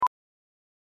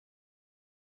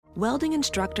Welding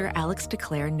instructor Alex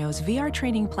DeClaire knows VR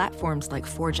training platforms like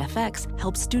Forge FX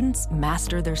help students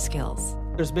master their skills.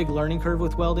 There's a big learning curve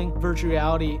with welding. Virtual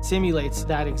reality simulates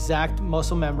that exact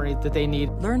muscle memory that they need.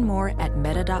 Learn more at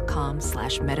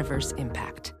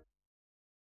meta.com/metaverseimpact.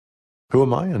 Who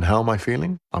am I and how am I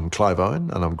feeling? I'm Clive Owen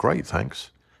and I'm great,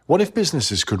 thanks. What if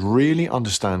businesses could really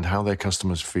understand how their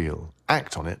customers feel,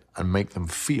 act on it, and make them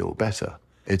feel better?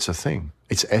 It's a thing.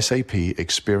 It's SAP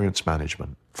Experience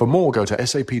Management. For more, go to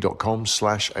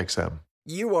sap.com/XM.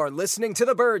 You are listening to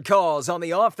the Bird Calls on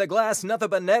the Off the Glass, Nothing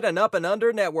But Net, and Up and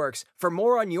Under networks. For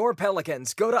more on your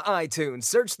Pelicans, go to iTunes,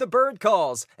 search the Bird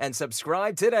Calls, and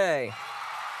subscribe today.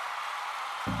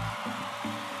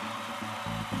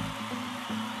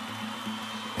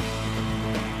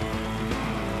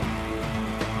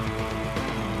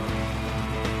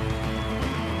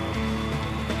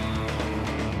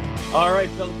 All right,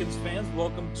 Pelicans fans,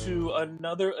 welcome to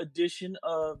another edition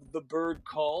of The Bird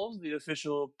Calls, the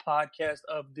official podcast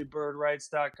of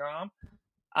TheBirdWrites.com.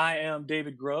 I am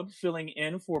David Grubb, filling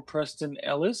in for Preston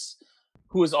Ellis,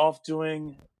 who is off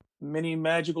doing many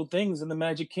magical things in the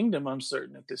Magic Kingdom, I'm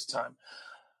certain, at this time.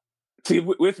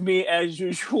 With me, as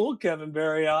usual, Kevin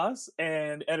Barrios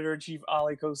and Editor-in-Chief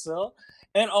Ali Cosell.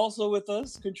 And also with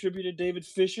us, contributor David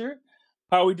Fisher.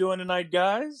 How are we doing tonight,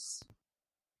 guys?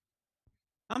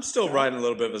 I'm still riding a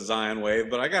little bit of a Zion wave,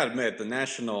 but I got to admit, the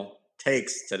national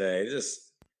takes today,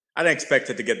 I didn't expect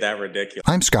it to get that ridiculous.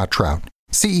 I'm Scott Trout,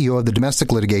 CEO of the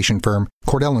domestic litigation firm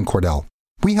Cordell & Cordell.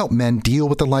 We help men deal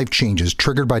with the life changes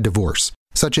triggered by divorce,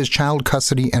 such as child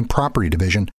custody and property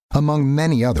division, among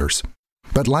many others.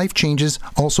 But life changes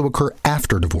also occur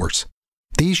after divorce.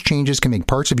 These changes can make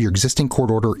parts of your existing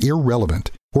court order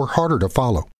irrelevant or harder to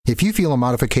follow. If you feel a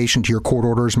modification to your court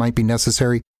orders might be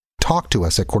necessary, talk to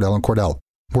us at Cordell & Cordell.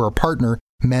 We're a partner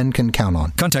men can count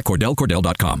on. Contact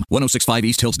Cordell.com. 1065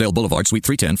 East Hillsdale Boulevard, Suite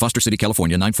 310, Foster City,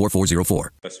 California,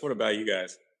 94404. What about you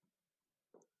guys?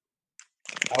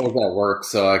 I was at work,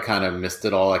 so I kind of missed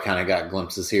it all. I kind of got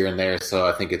glimpses here and there, so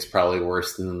I think it's probably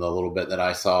worse than the little bit that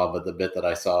I saw, but the bit that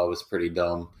I saw was pretty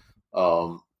dumb.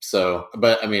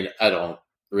 But I mean, I don't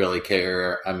really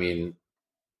care. I mean,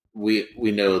 we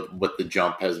know what the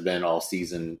jump has been all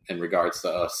season in regards to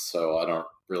us, so I don't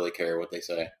really care what they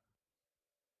say.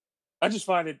 I just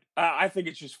find it, I think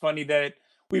it's just funny that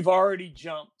we've already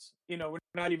jumped, we're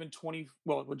not even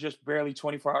we're just barely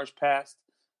 24 hours past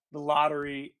the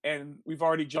lottery, and we've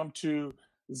already jumped to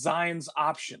Zion's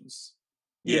options,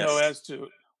 as to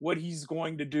what he's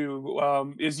going to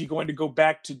do. Is he going to go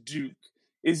back to Duke?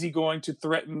 Is he going to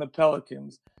threaten the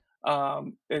Pelicans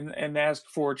and ask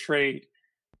for a trade?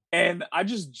 And I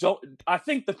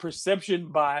think the perception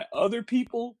by other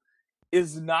people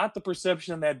is not the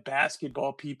perception that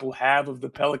basketball people have of the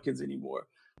Pelicans anymore.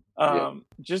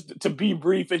 Just to be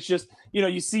brief, it's just,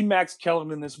 you see Max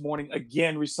Kellerman this morning,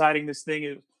 again, reciting this thing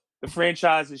of the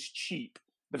franchise is cheap.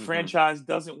 The franchise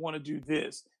doesn't want to do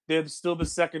this. They're still the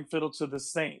second fiddle to the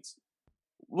Saints.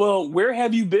 Well, where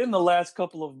have you been the last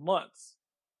couple of months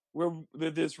where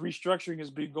this restructuring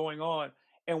has been going on?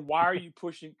 And why are you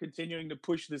continuing to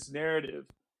push this narrative?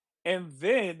 And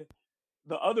then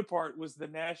the other part was the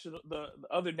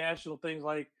other national things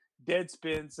like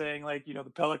Deadspin saying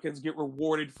the Pelicans get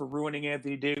rewarded for ruining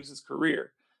Anthony Davis's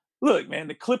career. Look, man,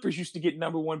 the Clippers used to get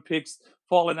number one picks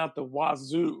falling out the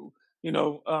wazoo.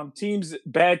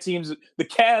 Bad teams, the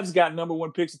Cavs got number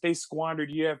one picks that they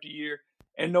squandered year after year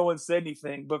and no one said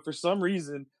anything. But for some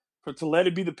reason, to let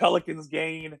it be the Pelicans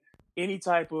gain any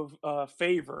type of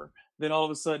favor, then all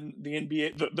of a sudden the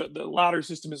NBA, the lottery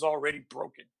system is already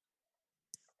broken.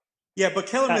 Yeah, but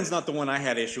Kellerman's not the one I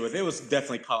had issue with. It was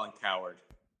definitely Colin Cowherd.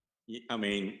 I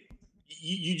mean,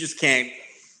 you just can't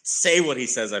say what he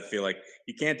says, I feel like.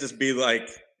 You can't just be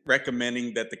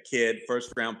recommending that the kid,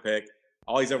 first round pick,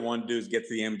 all he's ever wanted to do is get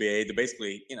to the NBA to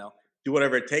basically, do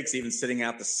whatever it takes, even sitting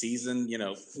out the season,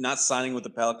 not signing with the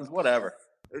Pelicans, whatever.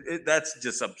 That's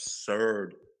just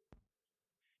absurd.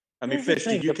 I mean, Fish,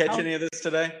 did you catch any of this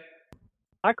today?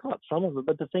 I caught some of it,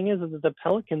 but the thing is that the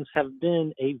Pelicans have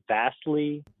been a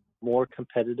vastly more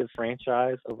competitive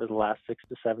franchise over the last 6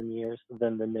 to 7 years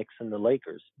than the Knicks and the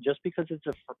Lakers. Just because it's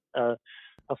a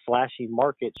flashy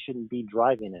market shouldn't be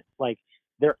driving it.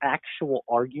 Their actual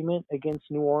argument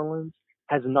against New Orleans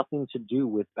has nothing to do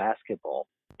with basketball.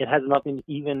 It has nothing,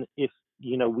 even if,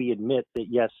 we admit that,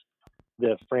 yes,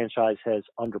 the franchise has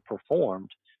underperformed.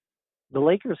 The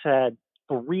Lakers had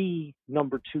 3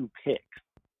 number 2 picks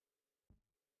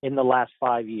in the last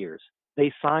 5 years.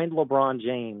 They signed LeBron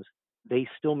James. They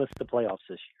still missed the playoffs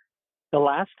this year. The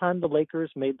last time the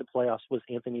Lakers made the playoffs was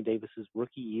Anthony Davis's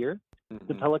rookie year.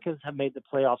 The Pelicans have made the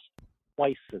playoffs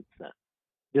twice since then.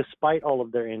 despite all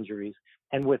of their injuries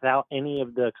and without any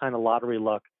of the kind of lottery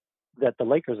luck that the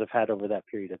Lakers have had over that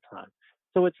period of time.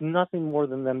 So it's nothing more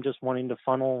than them just wanting to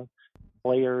funnel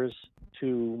players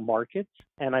to markets.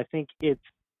 And I think it's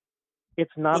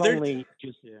not only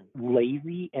just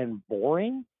lazy and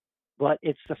boring, but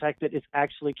it's the fact that it's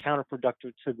actually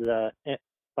counterproductive to the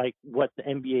what the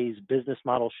NBA's business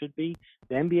model should be.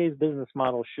 The NBA's business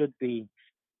model should be,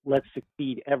 let's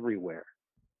succeed everywhere.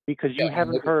 Because you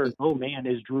haven't heard, oh man,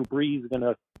 is Drew Brees going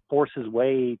to force his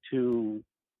way to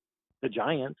the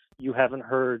Giants? You haven't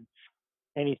heard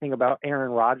anything about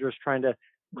Aaron Rodgers trying to.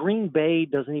 Green Bay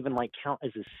doesn't even count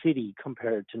as a city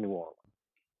compared to New Orleans.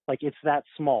 It's that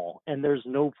small, and there's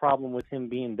no problem with him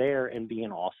being there and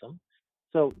being awesome.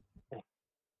 So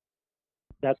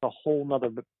that's a whole nother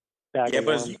bag. Yeah,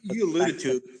 but as you alluded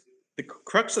to, the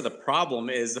crux of the problem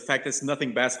is the fact that it's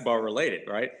nothing basketball related,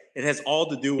 right? It has all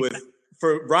to do with,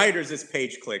 for writers, it's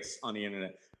page clicks on the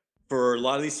internet. For a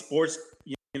lot of these sports,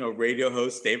 radio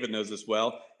hosts, David knows as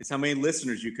well, it's how many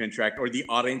listeners you can attract or the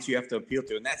audience you have to appeal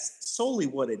to. And that's solely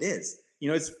what it is.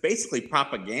 It's basically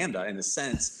propaganda in a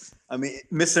sense. I mean,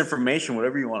 misinformation,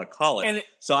 whatever you want to call it.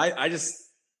 So I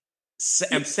just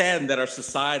am saddened that our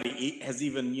society has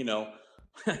even,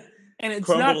 and it's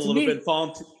crumbled not, a little bit.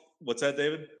 What's that,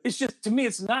 David? It's just, to me,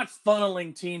 it's not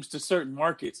funneling teams to certain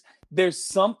markets. There's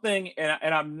something,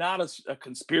 and I'm not a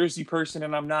conspiracy person,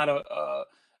 and I'm not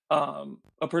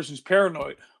a person who's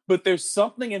paranoid, but there's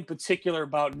something in particular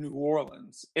about New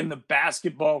Orleans in the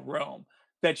basketball realm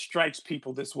that strikes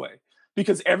people this way.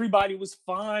 Because everybody was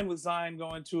fine with Zion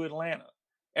going to Atlanta.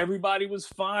 Everybody was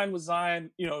fine with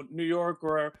Zion, New York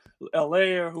or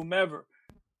LA or whomever.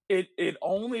 It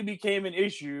only became an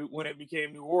issue when it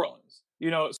became New Orleans.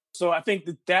 So I think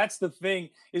that's the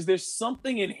thing, is there's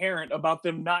something inherent about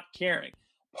them not caring.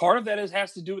 Part of that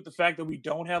has to do with the fact that we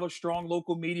don't have a strong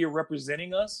local media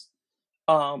representing us.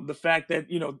 The fact that,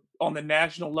 on the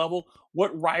national level,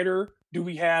 what writer do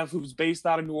we have who's based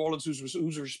out of New Orleans,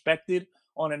 who's respected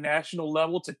on a national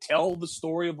level to tell the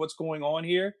story of what's going on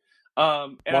here?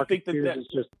 And Marcus I think that is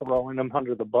just throwing them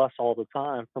under the bus all the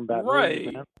time from that.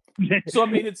 Right. So, I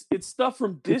mean, it's stuff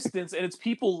from distance, and it's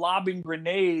people lobbing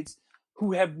grenades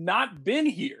who have not been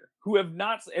here, who have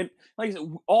not, and like I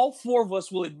said, all four of us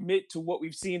will admit to what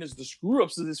we've seen as the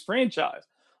screw-ups of this franchise.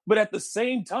 But at the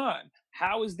same time,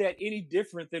 how is that any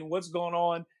different than what's going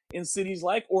on in cities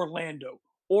like Orlando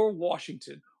or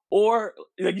Washington or,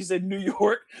 like you said, New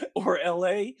York or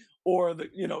LA or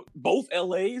both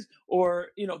LAs or,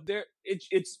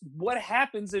 it's what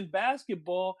happens in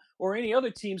basketball or any other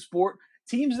team sport.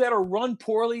 Teams that are run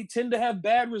poorly tend to have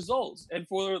bad results. And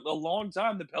for a long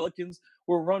time, the Pelicans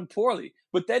were run poorly.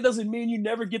 But that doesn't mean you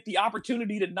never get the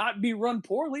opportunity to not be run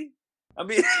poorly. I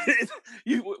mean,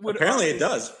 apparently it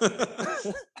does.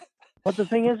 But the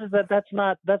thing is that that's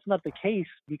not the case,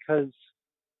 because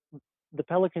the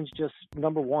Pelicans just,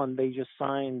 number one, they just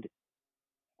signed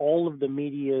all of the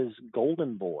media's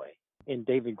golden boy in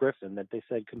David Griffin that they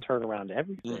said can turn around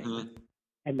everything. Mm-hmm.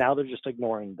 And now they're just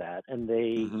ignoring that. And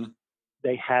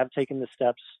they have taken the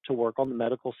steps to work on the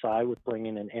medical side with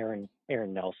bringing in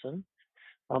Aaron Nelson.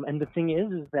 And the thing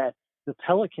is that the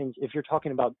Pelicans, if you're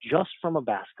talking about just from a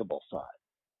basketball side,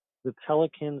 the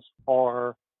Pelicans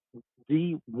are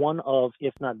the one of,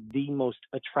 if not the most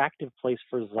attractive place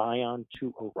for Zion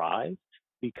to arrive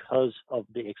because of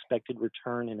the expected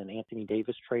return in an Anthony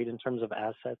Davis trade in terms of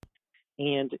assets.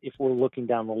 And if we're looking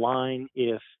down the line,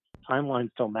 if timelines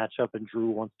don't match up and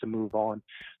Drew wants to move on,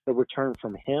 the return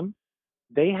from him,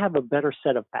 they have a better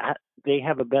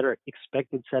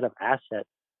expected set of assets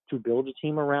to build a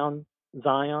team around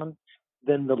Zion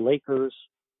than the Lakers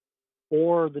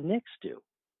or the Knicks do.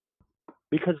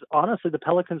 Because honestly, the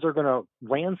Pelicans are going to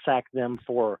ransack them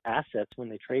for assets when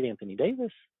they trade Anthony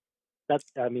Davis.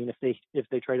 If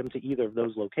they trade him to either of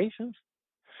those locations.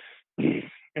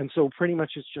 And so pretty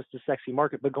much it's just a sexy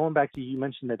market. But going back to, you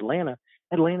mentioned Atlanta's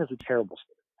a terrible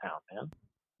town, man.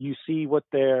 You see what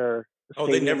their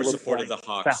they never supported the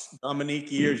Hawks.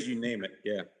 Dominique years, you name it.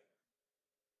 Yeah.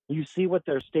 You see what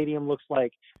their stadium looks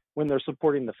like when they're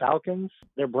supporting the Falcons.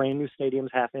 Their brand new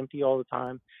stadium's half empty all the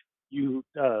time.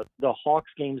 The Hawks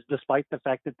games, despite the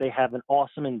fact that they have an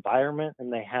awesome environment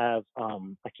and they have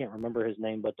I can't remember his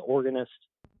name, but the organist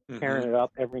tearing it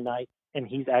up every night, and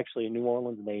he's actually a New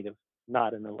Orleans native,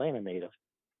 not an Atlanta native.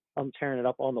 Tearing it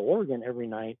up on the organ every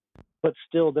night, but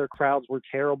still their crowds were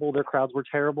terrible. Their crowds were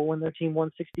terrible when their team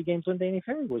won 60 games when Danny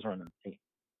Ferry was running the team.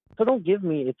 So don't give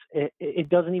me it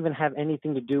doesn't even have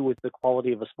anything to do with the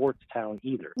quality of a sports town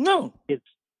either. No, it's.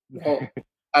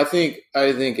 I think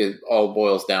it all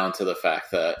boils down to the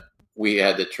fact that we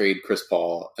had to trade Chris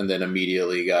Paul and then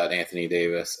immediately got Anthony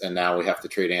Davis. And now we have to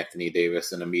trade Anthony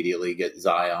Davis and immediately get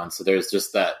Zion. So there's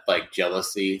just that like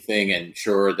jealousy thing. And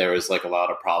sure, there was like a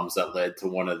lot of problems that led to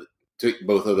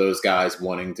both of those guys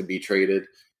wanting to be traded.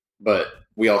 But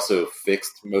we also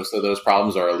fixed most of those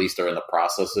problems, or at least are in the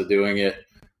process of doing it.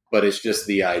 But it's just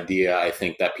the idea, I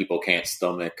think, that people can't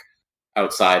stomach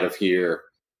outside of here,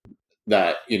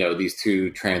 that, you know, these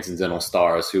two transcendental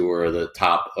stars who were the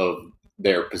top of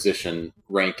their position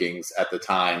rankings at the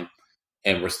time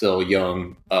and were still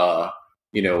young,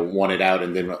 wanted out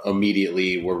and then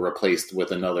immediately were replaced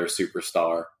with another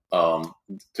superstar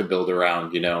to build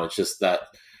around. You know, it's just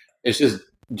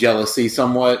jealousy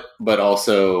somewhat, but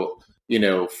also, you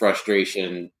know,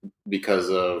 frustration because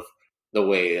of the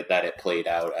way that it played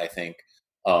out, I think,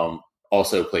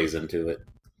 also plays into it.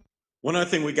 One other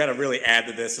thing we got to really add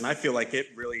to this, and I feel like it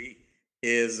really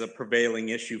is a prevailing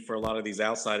issue for a lot of these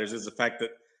outsiders, is the fact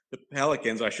that the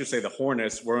Pelicans, or I should say the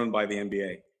Hornets, were owned by the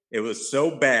NBA. It was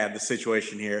so bad, the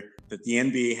situation here, that the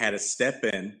NBA had to step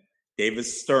in. David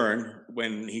Stern,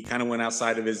 when he kind of went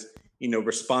outside of his,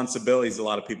 responsibilities, a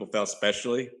lot of people felt,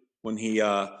 especially when he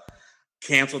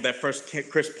canceled that first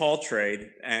Chris Paul trade.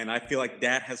 And I feel like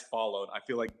that has followed. I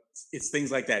feel like it's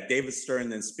things like that. David Stern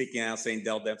then speaking out, saying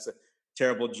Dell Demps a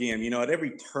terrible GM. At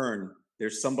every turn,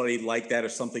 there's somebody like that or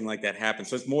something like that happens.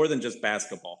 So it's more than just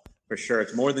basketball, for sure.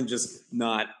 It's more than just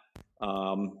not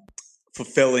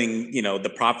fulfilling,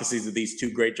 the prophecies of these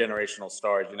two great generational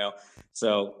stars,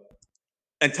 So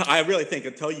I really think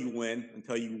until you win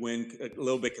a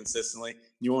little bit consistently,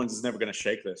 New Orleans is never going to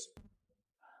shake this.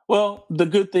 Well, the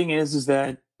good thing is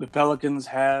that the Pelicans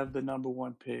have the number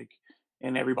one pick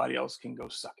and everybody else can go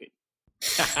suck it.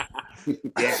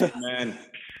 Yeah, man.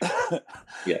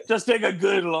 Yeah. Just take a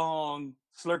good long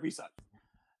slurpy suck.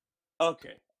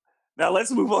 Okay. Now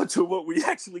let's move on to what we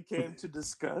actually came to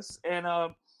discuss. And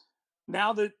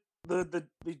now that the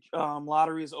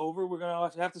lottery is over, we're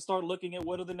going to have to start looking at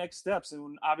what are the next steps.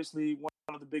 And obviously one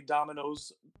of the big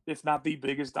dominoes, if not the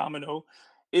biggest domino,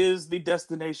 is the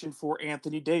destination for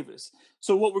Anthony Davis.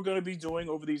 So what we're going to be doing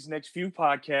over these next few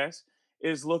podcasts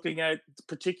is looking at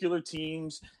particular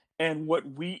teams and what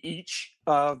we each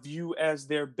view as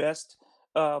their best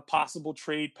possible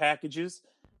trade packages.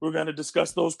 We're going to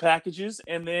discuss those packages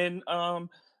and then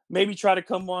maybe try to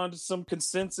come on to some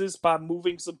consensus by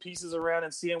moving some pieces around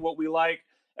and seeing what we like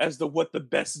as to what the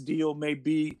best deal may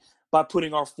be by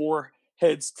putting our four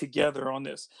heads together on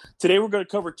this. Today, we're going to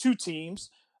cover two teams,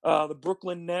 the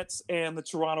Brooklyn Nets and the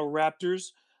Toronto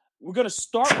Raptors. We're going to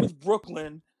start with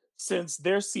Brooklyn since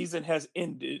their season has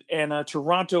ended, and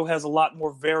Toronto has a lot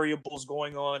more variables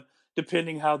going on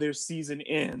depending how their season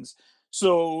ends.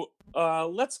 So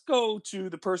let's go to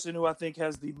the person who I think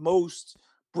has the most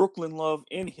Brooklyn love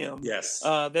in him. Yes.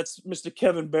 That's Mr.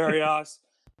 Kevin Barrios.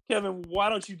 Kevin, why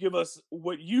don't you give us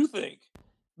what you think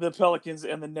the Pelicans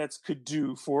and the Nets could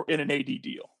do in an AD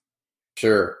deal?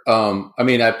 Sure.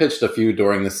 I pitched a few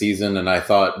during the season, and I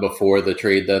thought before the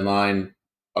trade deadline,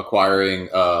 acquiring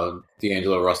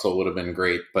D'Angelo Russell would have been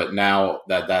great. But now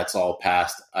that that's all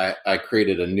passed, I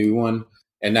created a new one.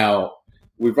 And now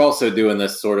we're also doing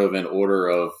this sort of in order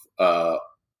of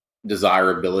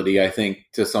desirability, I think,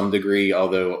 to some degree,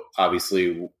 although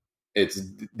obviously it's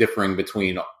differing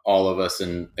between all of us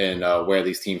and where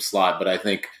these teams slot. But I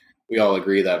think we all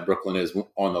agree that Brooklyn is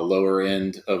on the lower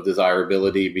end of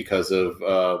desirability because of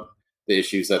the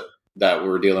issues that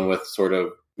we're dealing with, sort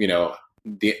of,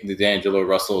 the D'Angelo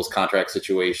Russell's contract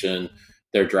situation,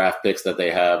 their draft picks that they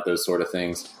have, those sort of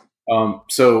things.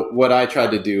 So what I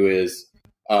tried to do is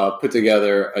put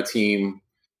together a team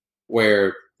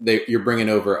where you're bringing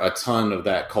over a ton of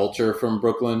that culture from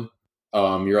Brooklyn.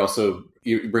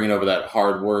 You're bringing over that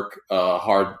hard work,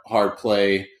 hard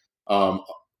play,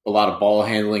 a lot of ball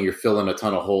handling. You're filling a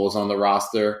ton of holes on the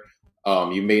roster.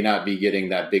 You may not be getting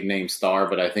that big name star,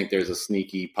 but I think there's a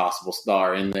sneaky possible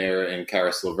star in there in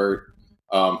Caris LeVert,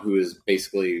 who is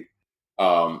basically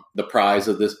the prize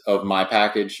of my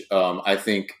package. I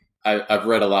think I've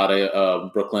read a lot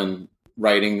of Brooklyn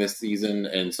writing this season,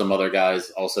 and some other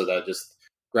guys also that just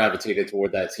gravitated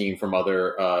toward that team from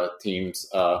other teams.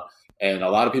 And a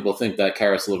lot of people think that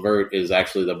Caris LeVert is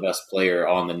actually the best player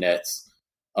on the Nets.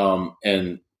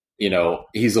 And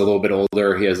he's a little bit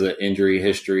older. He has an injury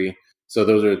history. So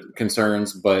those are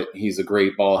concerns, but he's a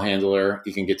great ball handler.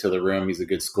 He can get to the rim. He's a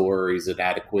good scorer. He's an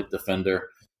adequate defender.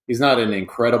 He's not an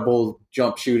incredible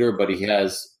jump shooter, but he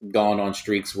has gone on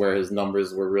streaks where his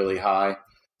numbers were really high.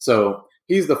 So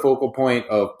he's the focal point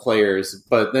of players.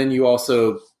 But then you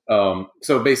also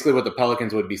so basically what the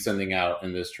Pelicans would be sending out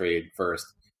in this trade first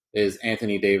is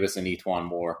Anthony Davis and Etuan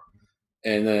Moore.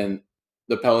 And then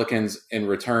the Pelicans in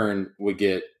return would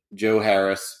get Joe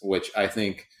Harris, which I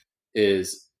think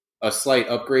is a slight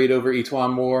upgrade over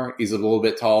E'Twaun Moore. He's a little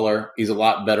bit taller. He's a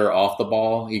lot better off the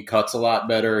ball. He cuts a lot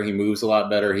better. He moves a lot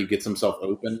better. He gets himself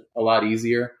open a lot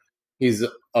easier. He's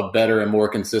a better and more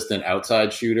consistent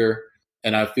outside shooter.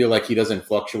 And I feel like he doesn't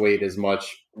fluctuate as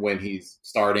much when he's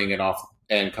starting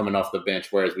and coming off the bench,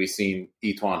 whereas we've seen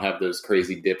E'Twaun have those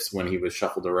crazy dips when he was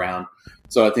shuffled around.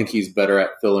 So I think he's better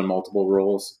at filling multiple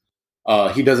roles.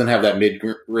 He doesn't have that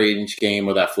mid-range game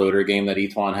or that floater game that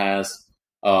E'Twaun has.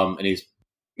 And he's,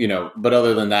 but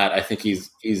other than that, I think he's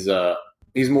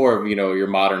more of, your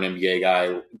modern NBA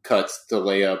guy, cuts to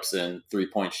layups and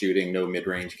 3-point shooting, no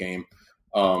mid-range game.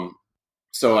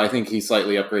 So I think he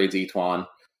slightly upgrades E'Twaun.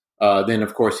 Then,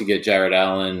 of course, you get Jared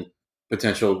Allen,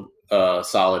 potential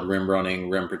solid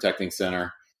rim protecting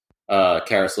center.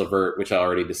 Karis LeVert, which I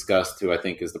already discussed, who I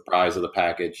think is the prize of the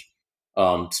package.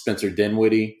 Spencer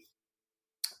Dinwiddie,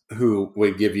 who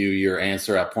would give you your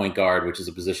answer at point guard, which is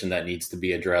a position that needs to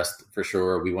be addressed for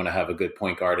sure. We want to have a good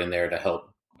point guard in there to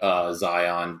help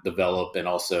Zion develop and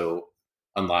also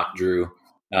unlock Drew,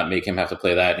 not make him have to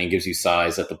play that. And he gives you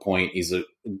size at the point. He's a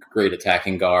great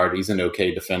attacking guard. He's an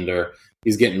okay defender.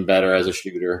 He's getting better as a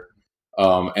shooter.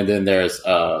 And then there's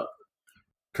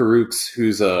Karooks,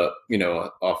 who's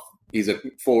he's a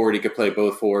forward. He could play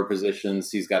both forward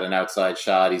positions. He's got an outside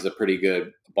shot. He's a pretty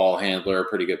good ball handler,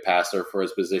 pretty good passer for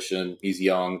his position. He's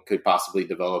young, could possibly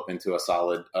develop into a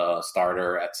solid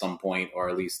starter at some point, or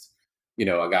at least, a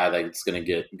guy that's going to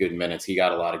get good minutes. He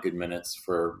got a lot of good minutes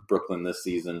for Brooklyn this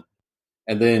season.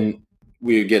 And then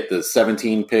we get the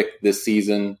 17 pick this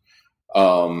season.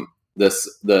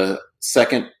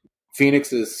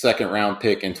 Phoenix's second round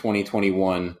pick in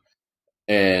 2021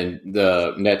 and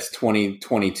the Nets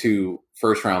 2022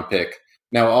 first round pick.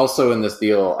 Now, also in this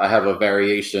deal, I have a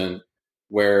variation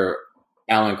where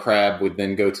Alan Crabb would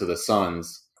then go to the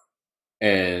Suns,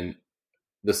 and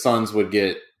the Suns would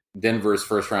get Denver's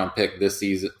first round pick this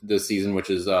season, which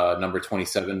is number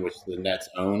 27, which the Nets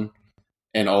own,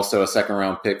 and also a second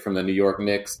round pick from the New York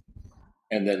Knicks.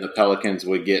 And then the Pelicans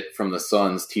would get from the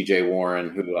Suns TJ Warren,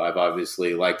 who I've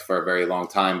obviously liked for a very long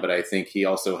time, but I think he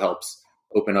also helps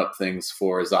open up things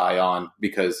for Zion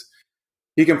because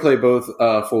he can play both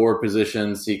forward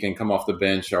positions. He can come off the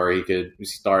bench or he could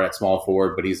start at small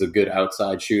forward, but he's a good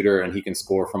outside shooter and he can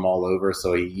score from all over,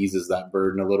 so he eases that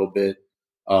burden a little bit.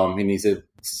 And he's a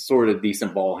sort of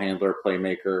decent ball handler,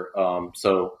 playmaker.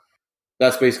 So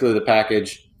that's basically the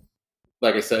package.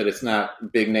 Like I said, it's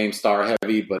not big name star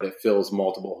heavy, but it fills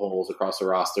multiple holes across the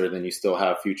roster. Then you still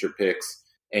have future picks,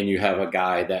 and you have a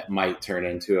guy that might turn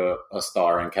into a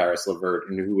star in Karis LeVert,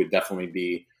 and who would definitely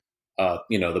be,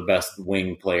 the best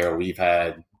wing player we've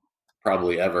had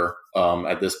probably ever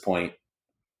at this point.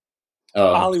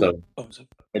 So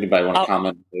anybody want to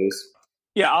comment on those?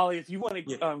 Yeah, Ollie, if you want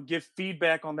to give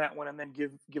feedback on that one, and then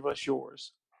give us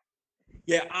yours.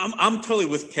 Yeah, I'm totally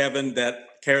with Kevin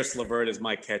that Karis LeVert is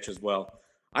my catch as well.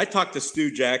 I talked to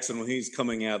Stu Jackson when he's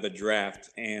coming out of the draft,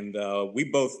 and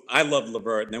I love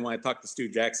LeVert. And then when I talked to Stu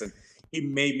Jackson, he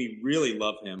made me really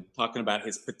love him, talking about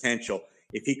his potential.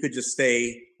 If he could just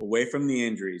stay away from the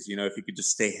injuries, if he could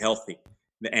just stay healthy.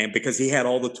 And because he had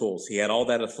all the tools, he had all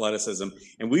that athleticism.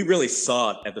 And we really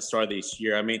saw it at the start of this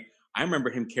year. I mean, I remember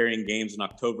him carrying games in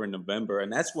October and November,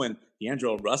 and that's when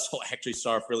D'Angelo Russell actually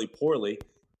started really poorly.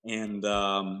 And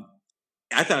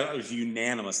I thought it was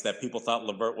unanimous that people thought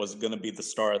LeVert was going to be the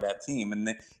star of that team and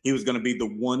that he was going to be the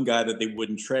one guy that they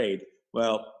wouldn't trade.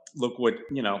 Well, look what,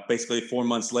 basically 4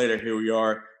 months later, here we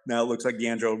are. Now it looks like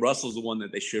D'Angelo Russell's the one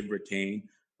that they should retain.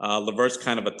 LeVert's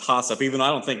kind of a toss-up, even though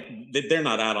I don't think they're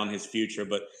not out on his future.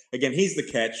 But, again, he's the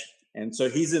catch, and so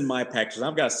he's in my package.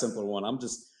 I've got a simpler one. I'm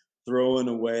just trading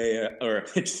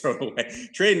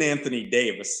Anthony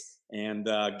Davis. And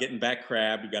getting back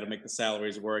Crab, you got to make the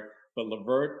salaries work. But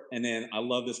LeVert, and then I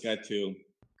love this guy too,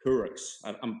 Karooks.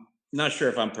 I'm not sure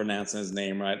if I'm pronouncing his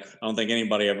name right. I don't think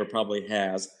anybody ever probably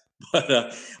has.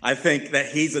 But I think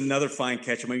that he's another fine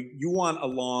catch. I mean, you want a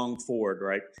long forward,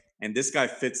 right? And this guy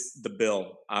fits the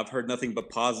bill. I've heard nothing but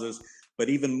positives. But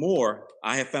even more,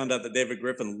 I have found out that David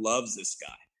Griffin loves this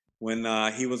guy. When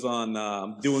he was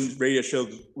on doing radio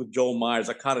shows with Joel Myers,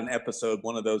 I caught an episode,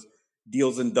 one of those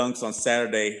Deals and Dunks on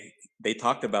Saturday. They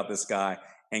talked about this guy,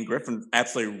 and Griffin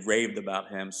absolutely raved about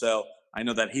him. So I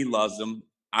know that he loves him.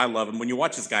 I love him. When you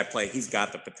watch this guy play, he's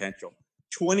got the potential.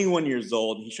 21 years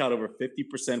old. He shot over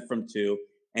 50% from two.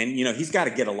 And, he's got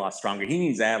to get a lot stronger. He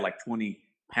needs to add like 20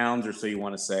 pounds or so, you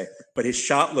want to say. But his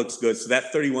shot looks good. So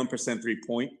that 31%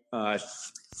 three-point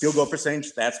field goal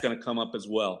percentage, that's going to come up as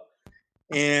well.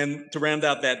 And to round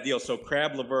out that deal, so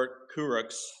Crab, LeVert,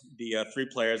 Kurucs, the 3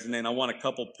 players, and then I want a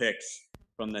couple picks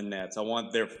from the Nets. I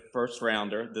want their first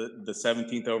rounder, the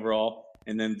 17th overall,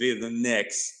 and then via the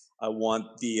Knicks, I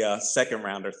want the second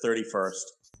rounder, 31st.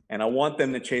 And I want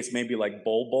them to chase maybe like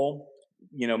Bol,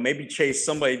 maybe chase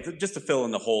somebody just to fill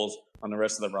in the holes on the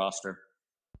rest of the roster.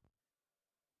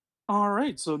 All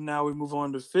right, so now we move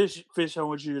on to Fish. Fish, I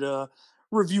want you to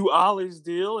review Ollie's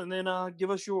deal and then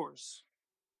give us yours.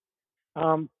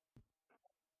 I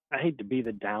hate to be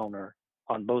the downer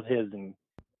on both his and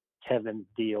Kevin's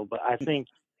deal, but I think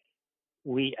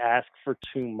we ask for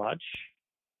too much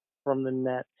from the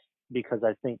Nets because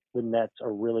I think the Nets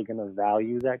are really going to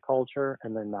value that culture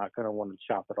and they're not going to want to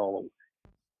chop it all away.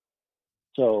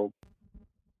 So,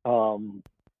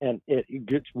 and it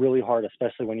gets really hard,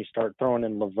 especially when you start throwing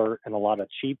in LeVert and a lot of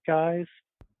cheap guys.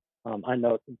 I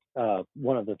know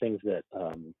one of the things that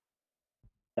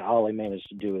Ollie managed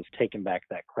to do is taking back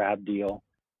that Crab deal,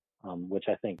 which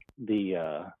I think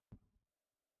the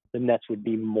Nets would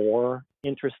be more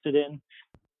interested in.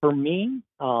 For me,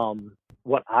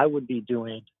 what I would be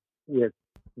doing with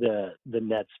the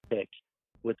Nets pick,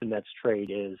 with the Nets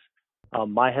trade is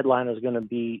my headliner is going to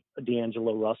be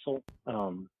D'Angelo Russell.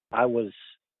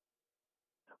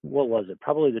 What was it?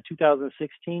 Probably the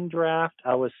 2016 draft.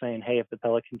 I was saying, hey, if the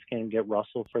Pelicans can get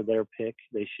Russell for their pick,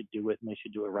 they should do it, and they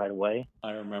should do it right away.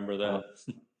 I remember that.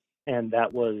 And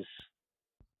that was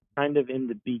kind of in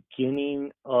the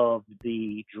beginning of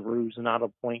the Drew's not a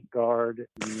point guard,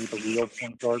 we need a real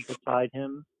point guard beside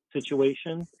him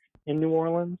situation in New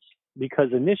Orleans.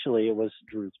 Because initially it was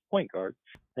Drew's point guard.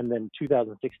 And then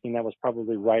 2016, that was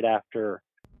probably right after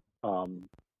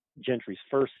Gentry's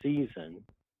first season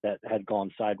that had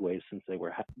gone sideways since they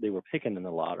were picking in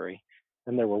the lottery.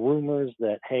 And there were rumors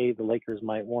that, hey, the Lakers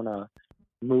might want to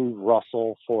move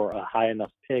Russell for a high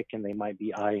enough pick, and they might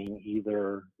be eyeing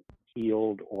either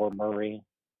Hield or Murray.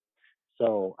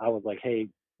 So I was like, hey,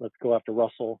 let's go after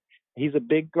Russell. He's a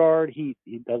big guard. He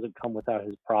doesn't come without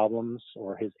his problems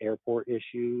or his airport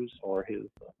issues or his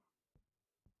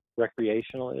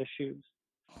recreational issues.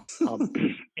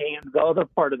 And the other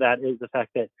part of that is the fact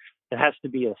that it has to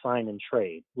be a sign and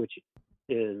trade, which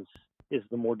is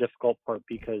the more difficult part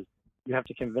because you have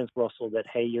to convince Russell that,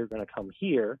 hey, you're going to come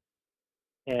here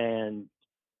and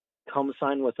come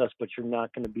sign with us, but you're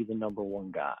not going to be the number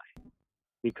one guy.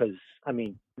 Because, I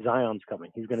mean, Zion's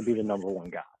coming. He's going to be the number one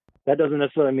guy. That doesn't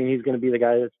necessarily mean he's going to be the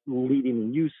guy that's leading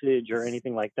in usage or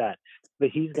anything like that. But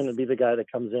he's going to be the guy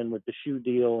that comes in with the shoe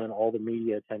deal and all the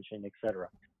media attention, et cetera.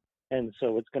 And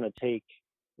so it's going to take,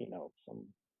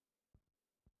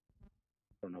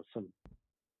 some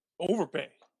overpay.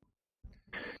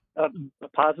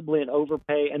 Possibly an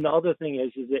overpay. And the other thing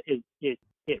is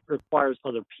it requires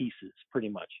other pieces, pretty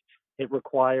much. It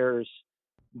requires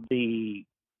the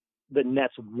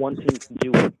Nets wanting to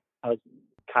do it.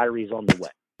 Kyrie's on the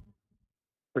way,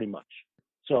 pretty much.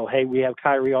 So, hey, we have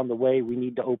Kyrie on the way. We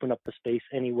need to open up the space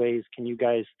anyways. Can you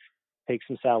guys take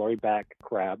some salary back,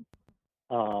 Crab?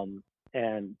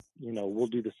 And, we'll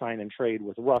do the sign and trade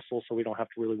with Russell so we don't have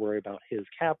to really worry about his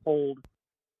cap hold.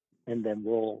 And then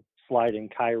we'll slide in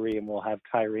Kyrie and we'll have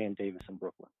Kyrie and Davis in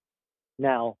Brooklyn.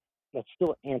 Now, that's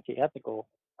still anti-ethical.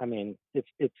 I mean,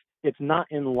 it's not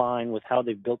in line with how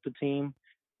they've built the team.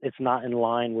 It's not in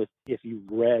line with, if you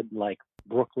read like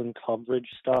Brooklyn coverage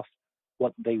stuff,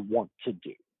 what they want to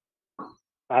do.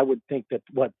 I would think that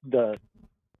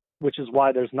which is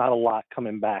why there's not a lot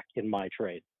coming back in my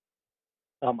trade.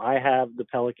 I have the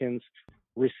Pelicans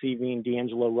receiving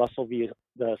D'Angelo Russell via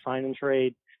the sign and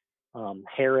trade.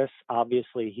 Harris,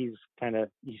 obviously, he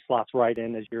slots right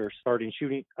in as your starting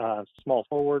shooting small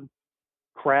forward.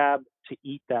 Crab to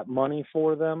eat that money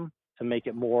for them to make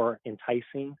it more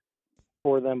enticing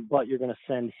for them, but you're going to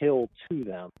send Hill to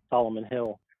them, Solomon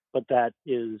Hill. But that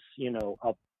is,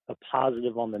 a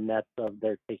positive on the Nets of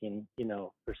they're taking,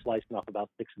 they're slicing off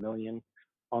about $6 million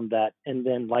on that. And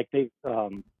then, like they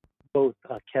both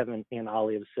Kevin and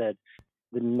Ollie have said,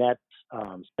 the Nets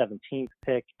 17th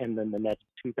pick and then the Nets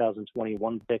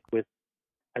 2021 pick with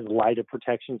as light of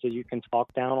protections as you can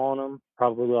talk down on them,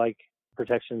 probably like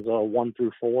protections 1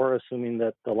 through 4, assuming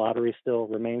that the lottery still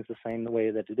remains the same the way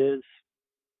that it is.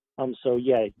 So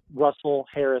yeah, Russell,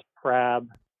 Harris, Crab,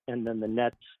 and then the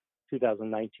Nets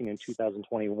 2019 and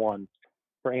 2021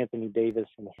 for Anthony Davis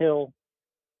and Hill.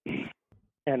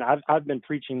 And I've been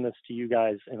preaching this to you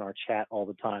guys in our chat all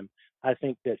the time. I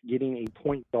think that getting a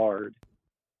point guard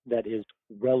that is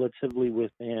relatively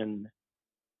within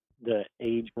the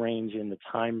age range and the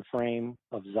time frame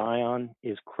of Zion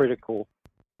is critical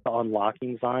to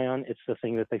unlocking Zion. It's the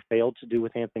thing that they failed to do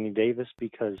with Anthony Davis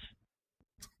because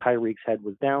Tyreke head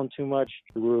was down too much.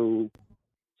 Drew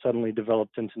suddenly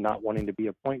developed into not wanting to be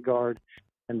a point guard,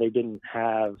 and they didn't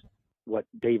have what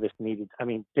Davis needed. I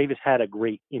mean, Davis had a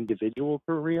great individual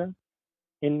career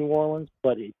in New Orleans,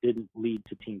 but it didn't lead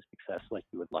to team success like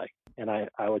you would like. And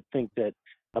I would think that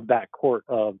a backcourt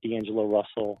of D'Angelo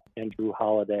Russell and Drew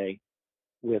Holiday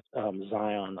with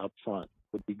Zion up front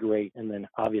would be great. And then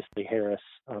obviously Harris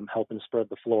helping spread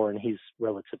the floor, and he's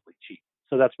relatively cheap.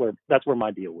 So that's where my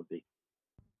deal would be.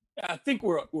 I think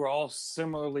we're all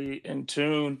similarly in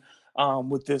tune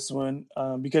with this one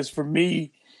because for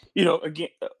me, again,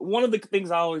 one of the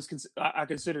things I always I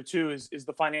consider too is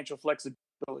the financial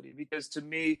flexibility, because to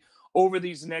me, over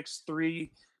these next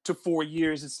 3 to 4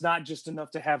 years, it's not just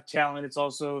enough to have talent. It's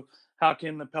also how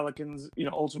can the Pelicans,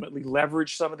 ultimately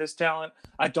leverage some of this talent.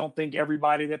 I don't think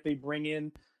everybody that they bring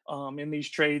in these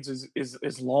trades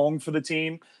is long for the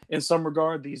team in some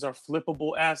regard. These are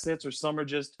flippable assets, or some are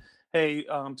just, hey,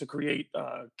 to create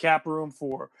cap room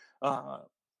for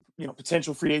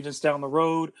potential free agents down the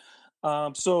road.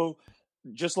 So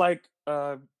just like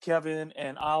Kevin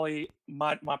and Ollie,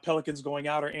 my Pelicans going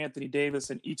out are Anthony Davis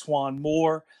and Etuan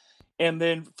Moore. And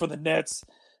then for the Nets,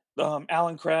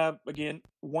 Alan Crabb, again,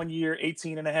 1 year,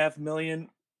 $18.5 million.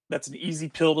 That's an easy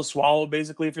pill to swallow,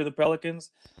 basically, if you're the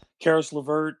Pelicans. Karis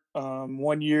LeVert,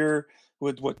 1 year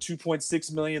with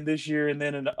 $2.6 million this year, and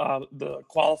then the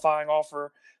qualifying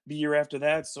offer the year after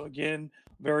that. So again,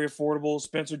 very affordable.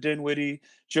 Spencer Dinwiddie,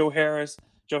 Joe Harris.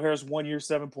 Joe Harris, 1 year,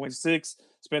 7.6.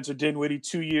 Spencer Dinwiddie,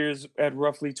 2 years at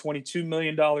roughly $22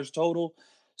 million total.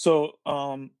 So,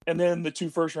 and then the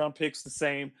 2 first-round picks, the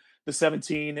same, the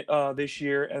 17 this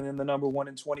year, and then the number 1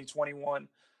 in 2021.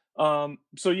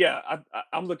 So yeah,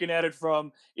 I'm looking at it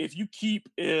from, if you keep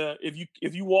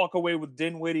if you walk away with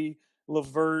Dinwiddie,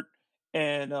 LeVert,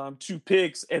 and 2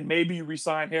 picks, and maybe you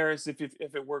resign Harris if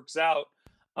it works out.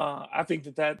 I think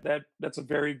that's a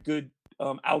very good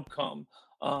outcome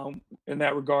in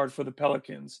that regard for the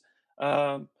Pelicans.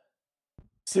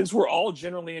 Since we're all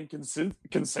generally in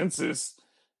consensus,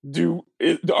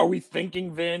 are we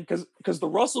thinking then, because the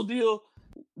Russell deal,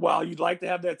 while you'd like to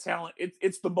have that talent,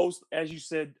 it's the most, as you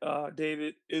said,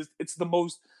 David, it's the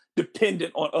most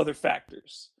dependent on other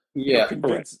factors. Yeah,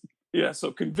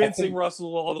 so convincing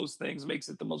Russell, all those things, makes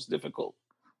it the most difficult.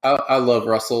 I love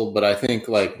Russell, but I think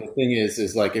like the thing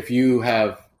is like if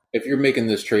you're making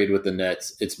this trade with the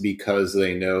Nets, it's because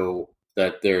they know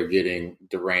that they're getting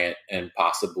Durant and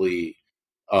possibly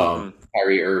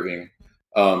Kyrie Irving.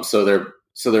 So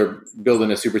they're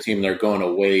building a super team. They're going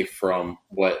away from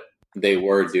what they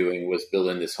were doing, was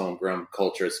building this homegrown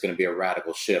culture. It's going to be a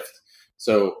radical shift.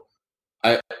 So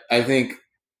I think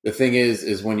the thing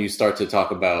is when you start to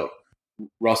talk about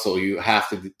Russell, you have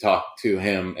to talk to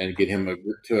him and get him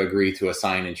to agree to a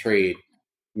sign and trade.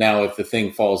 Now, if the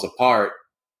thing falls apart,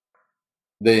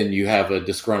 then you have a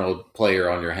disgruntled player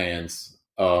on your hands.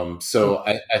 So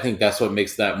I think that's what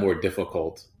makes that more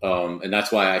difficult. And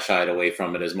that's why I shied away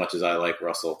from it as much as I like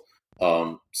Russell.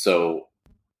 I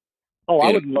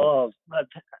would love,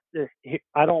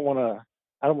 I don't want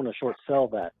to short sell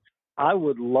that. I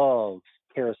would love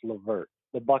Karis LeVert.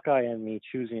 The Buckeye and me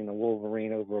choosing a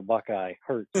Wolverine over a Buckeye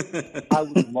hurts. I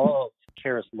would love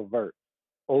Karis LeVert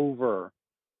over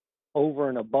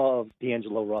and above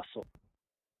D'Angelo Russell.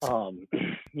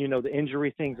 The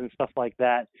injury things and stuff like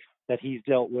that he's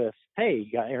dealt with. Hey,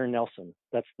 you got Aaron Nelson.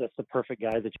 That's the perfect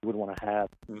guy that you would want to have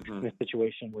in a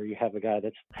situation where you have a guy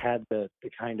that's had the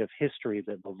kind of history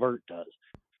that LeVert does.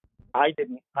 I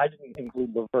didn't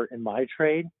include LeVert in my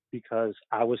trade because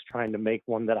I was trying to make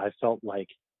one that I felt like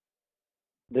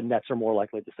the Nets are more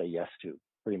likely to say yes to,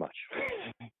 pretty much.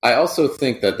 I also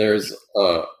think that there's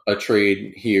a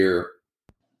trade here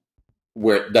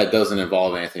where that doesn't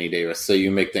involve Anthony Davis. So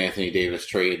you make the Anthony Davis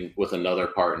trade with another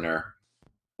partner,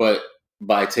 but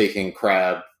by taking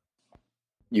Crabb,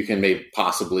 you can maybe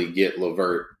possibly get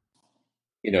LeVert.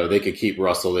 They could keep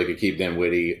Russell, they could keep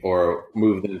Dinwiddie, or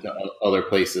move them to other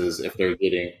places if they're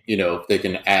getting, if they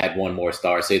can add one more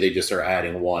star. Say they just are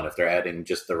adding one. If they're adding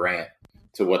just Durant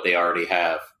to what they already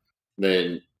have,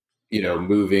 then,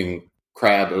 moving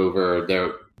Crabb over,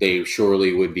 they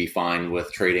surely would be fine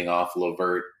with trading off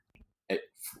LeVert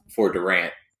for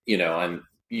Durant, and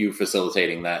you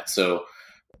facilitating that. So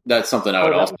that's something I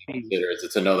would also consider.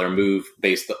 It's another move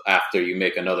based after you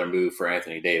make another move for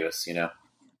Anthony Davis,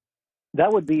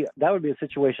 That would be a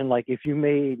situation like if you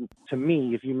make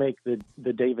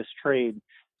the Davis trade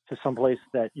to someplace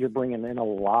that you're bringing in a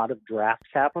lot of draft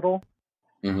capital,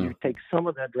 you take some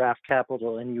of that draft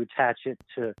capital and you attach it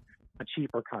to a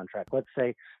cheaper contract. Let's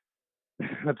say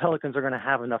the Pelicans are going to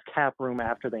have enough cap room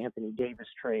after the Anthony Davis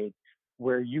trade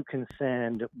where you can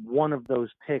send one of those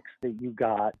picks that you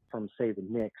got from, say, the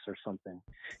Knicks or something,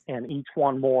 and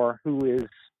E'Twaun Moore, who is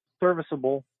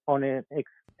serviceable on an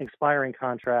expiring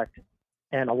contract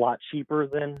and a lot cheaper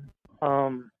than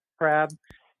Crabbe,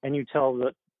 and you tell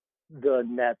the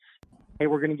Nets, hey,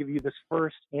 we're going to give you this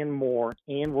first and more,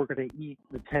 and we're going to eat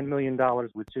the $10 million,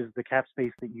 which is the cap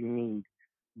space that you need,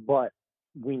 but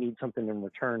we need something in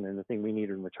return, and the thing we need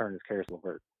in return is Caris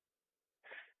LeVert.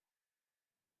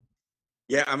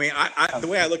 Yeah, I mean, the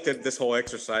way I looked at this whole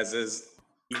exercise is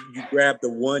you grab the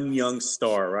one young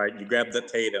star, right? You grab the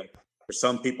Tatum. For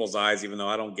some people's eyes, even though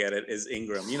I don't get it, is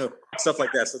Ingram. Stuff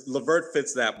like that. So LeVert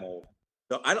fits that mold.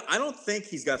 So I don't think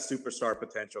he's got superstar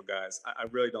potential, guys. I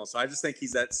really don't. So I just think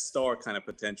he's that star kind of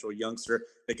potential youngster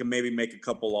that can maybe make a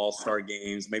couple all-star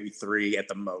games, maybe 3 at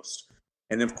the most.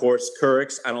 And then, of course,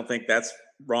 Kurix, I don't think that's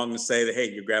wrong to say that, hey,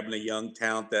 you're grabbing a young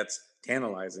talent that's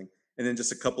tantalizing. And then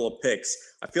just a couple of picks.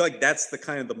 I feel like that's the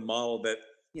kind of the model that,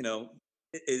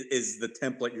 is the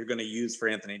template you're going to use for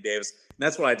Anthony Davis. And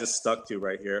that's what I just stuck to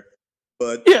right here.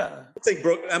 But yeah, I think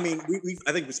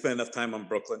I think we spent enough time on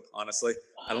Brooklyn, honestly.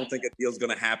 I don't think a deal's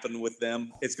going to happen with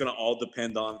them. It's going to all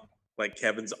depend on, like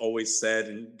Kevin's always said,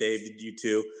 and Dave, you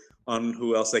too, on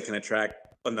who else they can attract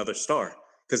another star.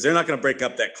 Because they're not going to break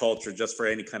up that culture just for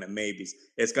any kind of maybes.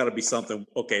 It's got to be something,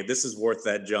 okay, this is worth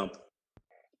that jump.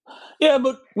 Yeah,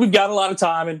 but we've got a lot of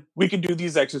time and we can do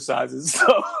these exercises.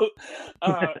 So,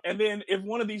 and then if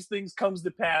one of these things comes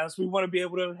to pass, we want to be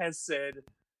able to have said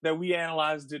that we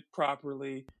analyzed it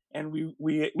properly and we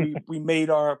made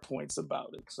our points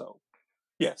about it. So,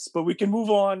 yes, but we can move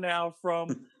on now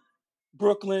from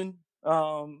Brooklyn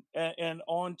and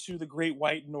on to the Great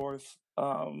White North,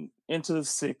 into the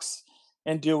 6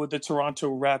 and deal with the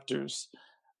Toronto Raptors.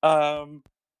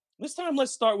 This time,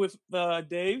 let's start with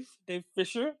Dave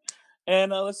Fisher.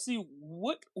 And let's see,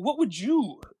 what would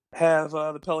you have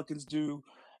the Pelicans do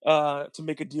to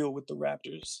make a deal with the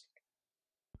Raptors?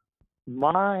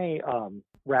 My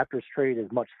Raptors trade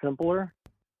is much simpler.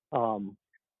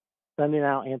 Sending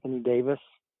out Anthony Davis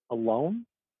alone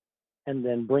and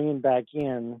then bringing back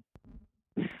in,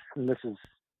 and this is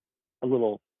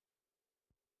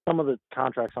some of the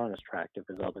contracts aren't as attractive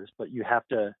as others, but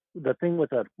the thing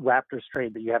with a Raptors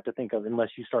trade that you have to think of, unless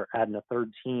you start adding a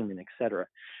third team and et cetera,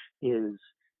 is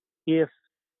if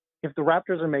the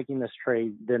Raptors are making this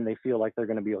trade, then they feel like they're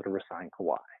going to be able to resign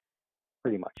Kawhi,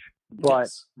 pretty much. But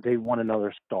they want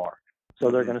another star.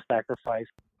 So they're going to sacrifice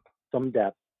some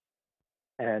depth.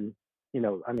 And,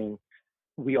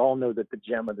 we all know that the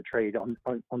gem of the trade on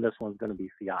this one's going to be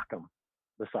Siakam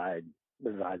beside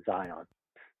Zion.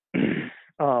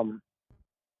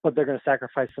 But they're going to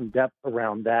sacrifice some depth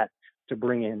around that to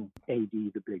bring in AD,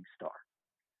 the big star.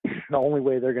 The only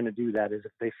way they're going to do that is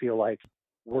if they feel like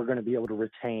we're going to be able to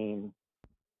retain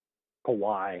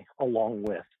Kawhi along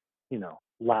with,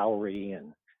 Lowry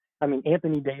and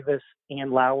Anthony Davis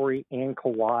and Lowry and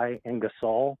Kawhi and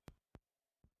Gasol.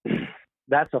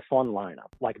 That's a fun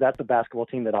lineup. Like, that's a basketball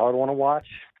team that I would want to watch.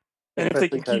 And if they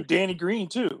can keep Danny Green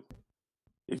too.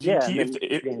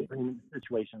 Danny Green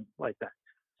situations like that.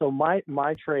 So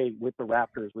my trade with the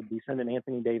Raptors would be sending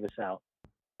Anthony Davis out.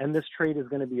 And this trade is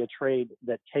going to be a trade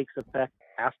that takes effect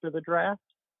after the draft.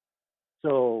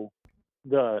 So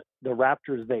the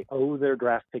Raptors, they owe their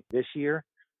draft pick this year,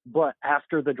 but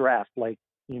after the draft, like,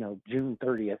 June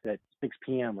 30th at 6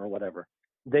 p.m. or whatever,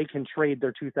 they can trade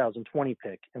their 2020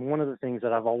 pick. And one of the things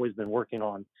that I've always been working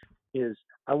on is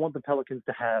I want the Pelicans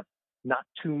to have not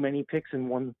too many picks in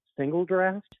one single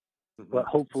draft, but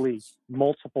hopefully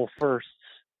multiple firsts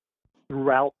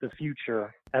throughout the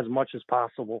future as much as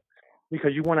possible,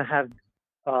 because you want to have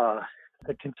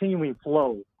a continuing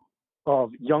flow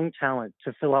of young talent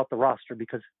to fill out the roster,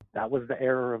 because that was the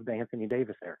era of the Anthony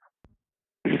Davis era.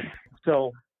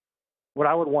 So what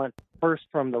I would want first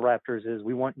from the Raptors is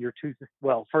we want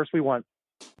first we want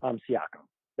Siakam.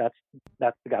 That's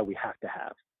the guy we have to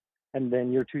have. And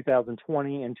then your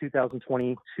 2020 and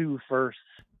 2022 firsts,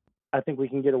 I think we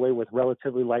can get away with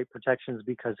relatively light protections,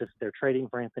 because if they're trading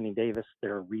for Anthony Davis,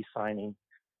 they're re-signing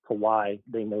Kawhi.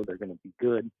 They know they're going to be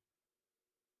good.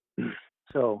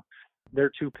 So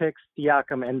they're 2 picks,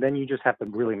 Siakam, and then you just have to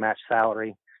really match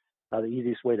salary. The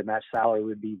easiest way to match salary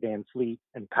would be Van Fleet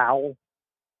and Powell.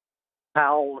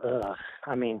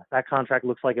 That contract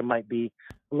looks like it might be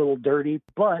a little dirty,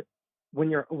 but when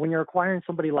you're acquiring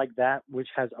somebody like that, which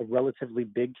has a relatively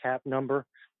big cap number,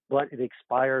 but it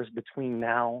expires between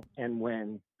now and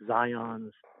when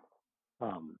Zion's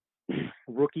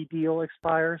rookie deal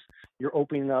expires, you're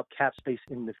opening up cap space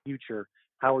in the future.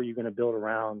 How are you going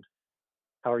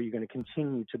to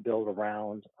continue to build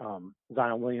around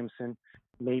Zion Williamson?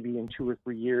 maybe in 2 or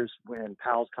 3 years when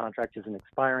Powell's contract is an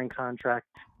expiring contract,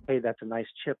 hey, that's a nice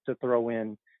chip to throw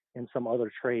in some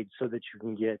other trade so that you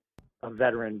can get a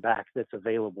veteran back that's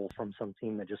available from some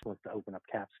team that just wants to open up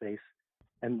cap space.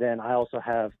 And then I also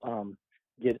have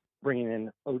bringing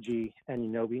in OG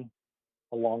Anunoby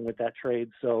along with that trade.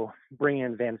 So bring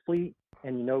in Van Fleet,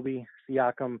 Anunoby,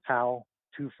 Siakam, Powell,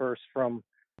 2 firsts from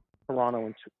Toronto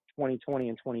in 2020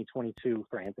 and 2022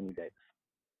 for Anthony Davis.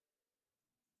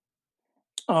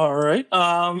 All right.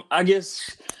 I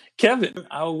guess, Kevin,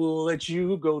 I will let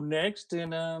you go next.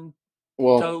 And I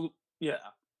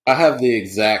have the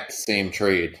exact same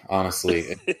trade,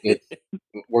 honestly. It's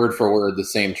word for word the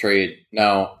same trade.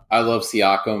 Now, I love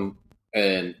Siakam,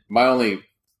 and my only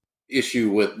issue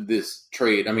with this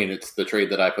trade, I mean, it's the trade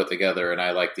that I put together, and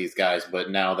I like these guys, but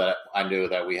now that I know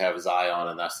that we have Zion,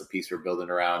 and that's the piece we're building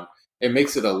around, it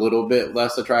makes it a little bit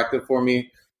less attractive for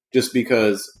me, just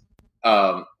because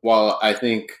while I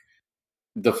think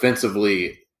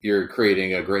defensively you're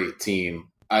creating a great team,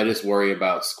 I just worry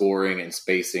about scoring and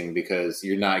spacing because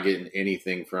you're not getting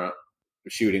anything from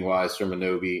shooting wise from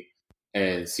Anunoby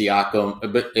and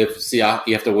Siakam. But you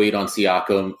have to wait on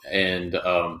Siakam and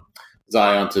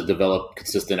Zion to develop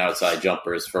consistent outside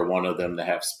jumpers for one of them to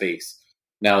have space.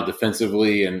 Now,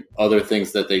 defensively and other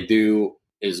things that they do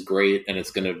is great, and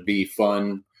it's going to be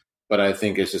fun. But I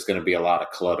think it's just going to be a lot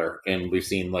of clutter. And we've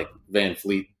seen like Van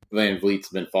Vliet's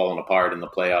been falling apart in the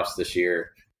playoffs this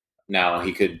year. Now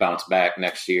he could bounce back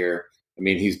next year. I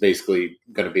mean, he's basically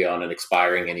going to be on an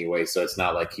expiring anyway, so it's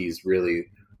not like he's really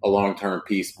a long-term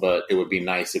piece, but it would be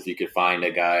nice if you could find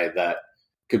a guy that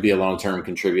could be a long-term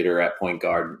contributor at point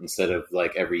guard instead of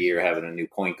like every year having a new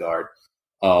point guard.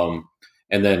 And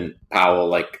then Powell,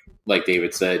 like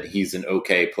David said, he's an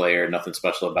okay player, nothing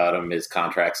special about him. His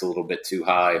contract's a little bit too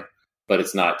high, but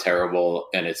it's not terrible,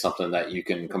 and it's something that you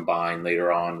can combine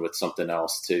later on with something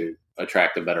else to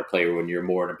attract a better player when you're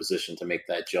more in a position to make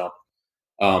that jump.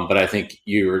 But I think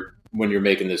when you're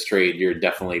making this trade, you're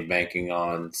definitely banking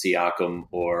on Siakam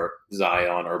or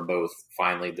Zion or both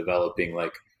finally developing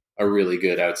like a really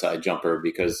good outside jumper,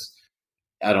 because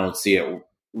I don't see it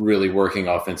really working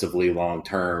offensively long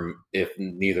term if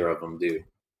neither of them do.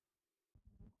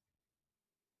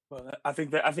 Well, I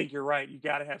think you're right. You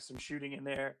got to have some shooting in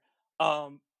there.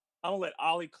 I'm gonna let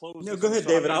Ollie close. No, go ahead,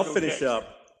 David. I'll finish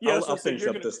up. Yeah, I'll finish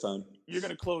up this time. You're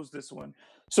gonna close this one.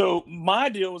 So my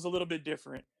deal was a little bit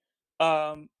different.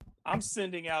 I'm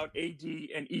sending out AD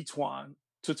and Etuan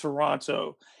to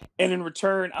Toronto, and in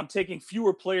return, I'm taking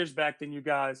fewer players back than you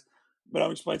guys. But I'll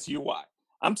explain to you why.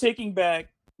 I'm taking back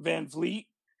Van Vliet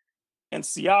and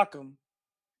Siakam,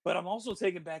 but I'm also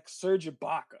taking back Serge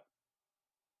Ibaka.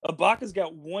 Ibaka's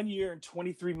got 1 year and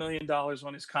 $23 million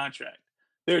on his contract.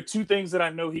 There are 2 things that I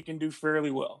know he can do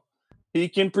fairly well. He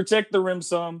can protect the rim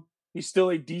some. He's still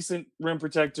a decent rim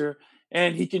protector,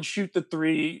 and he can shoot the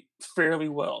 3 fairly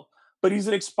well. But he's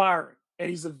an expiring, and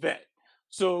he's a vet.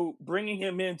 So bringing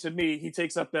him in, to me, he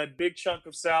takes up that big chunk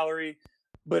of salary.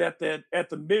 But at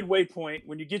the midway point,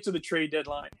 when you get to the trade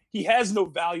deadline, he has no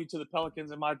value to the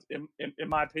Pelicans, in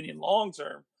my opinion, long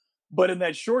term. But in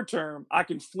that short term, I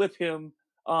can flip him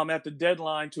at the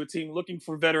deadline to a team looking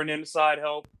for veteran inside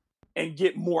help and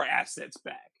get more assets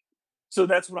back. So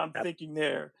that's what I'm thinking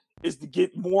there, is to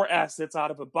get more assets out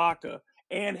of Ibaka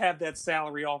and have that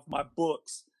salary off my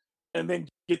books, and then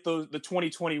get the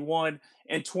 2021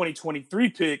 and 2023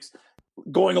 picks.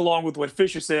 Going along with what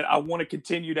Fisher said, I want to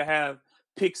continue to have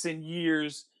picks in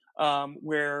years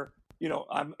where,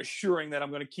 I'm assuring that I'm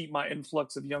going to keep my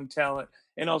influx of young talent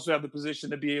and also have the position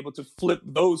to be able to flip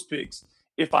those picks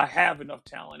if I have enough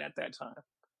talent at that time.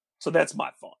 So that's my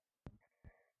thought.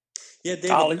 Yeah,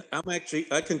 David,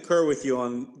 I concur with you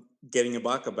on getting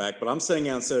Ibaka back, but I'm sending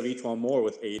out, instead of Etuan Moore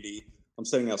with AD, I'm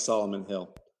sending out Solomon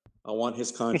Hill. I want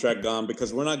his contract gone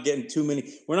because we're not getting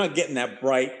that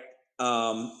bright,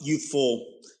 youthful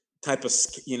type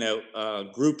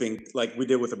of, grouping like we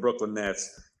did with the Brooklyn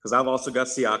Nets. Because I've also got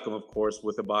Siakam, of course,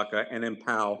 with Ibaka, and then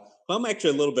Powell, who I'm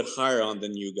actually a little bit higher on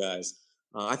than you guys.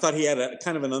 I thought he had a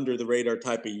kind of an under-the-radar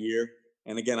type of year.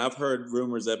 And again, I've heard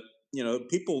rumors that,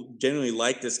 people generally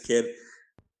like this kid.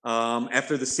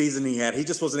 After the season he had, he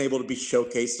just wasn't able to be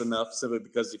showcased enough, simply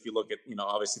because if you look at,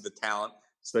 obviously the talent,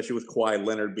 especially with Kawhi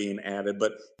Leonard being added.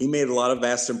 But he made a lot of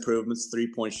vast improvements,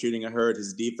 three-point shooting, I heard.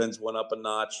 His defense went up a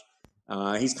notch.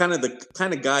 He's kind of the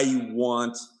kind of guy you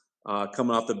want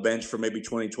coming off the bench for maybe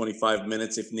 20, 25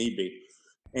 minutes if need be.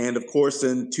 And, of course,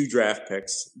 then 2 draft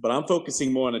picks. But I'm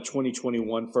focusing more on a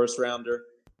 2021 first-rounder.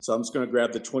 So I'm just going to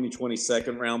grab the 2020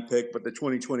 second-round pick. But the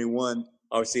 2021,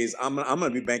 obviously, is I'm going to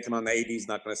be banking on the AD. He's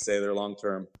not going to stay there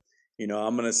long-term. I'm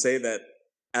going to say that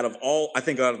out of all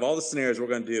the scenarios we're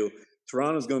going to do,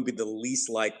 Toronto's going to be the least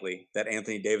likely that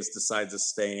Anthony Davis decides to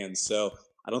stay in. So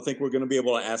I don't think we're going to be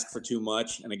able to ask for too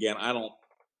much. And again, I don't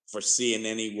foresee in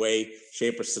any way,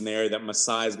 shape, or scenario that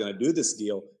Masai is going to do this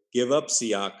deal, give up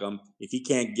Siakam if he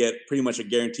can't get pretty much a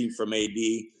guarantee from AD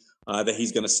that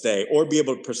he's going to stay, or be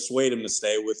able to persuade him to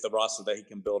stay with the roster that he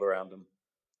can build around him.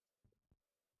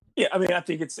 Yeah, I mean, I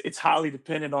think it's highly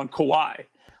dependent on Kawhi.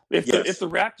 If the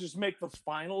Raptors make the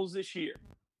finals this year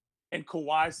and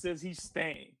Kawhi says he's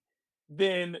staying,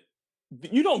 then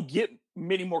you don't get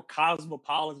many more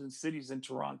cosmopolitan cities in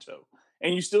Toronto.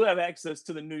 And you still have access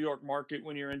to the New York market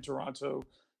when you're in Toronto.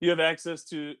 You have access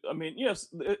to, I mean, yes,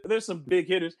 there's some big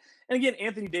hitters. And again,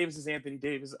 Anthony Davis is Anthony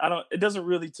Davis. It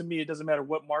doesn't matter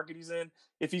what market he's in.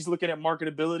 If he's looking at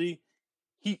marketability,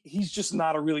 he's just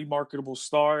not a really marketable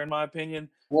star, in my opinion.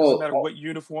 Doesn't matter what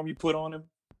uniform you put on him.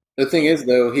 The thing is,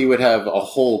 though, he would have a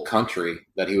whole country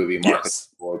that he would be marketing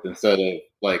for instead of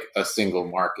like a single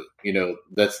market. You know,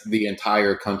 that's the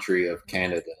entire country of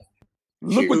Canada.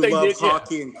 Look what they did.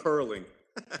 Hockey and curling.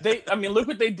 Look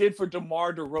what they did for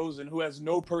DeMar DeRozan, who has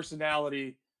no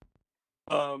personality.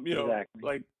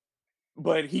 Exactly.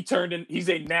 But he's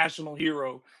a national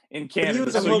hero in Canada. He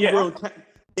was a homegrown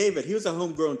David, he was a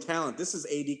homegrown talent. This is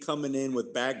AD coming in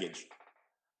with baggage.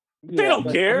 They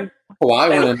don't care. Kawhi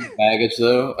went in with baggage,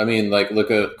 though. I mean, like,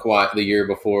 look at Kawhi the year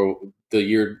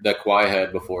that Kawhi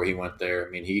had before he went there.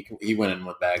 I mean, he went in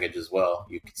with baggage as well,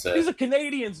 you could say. These are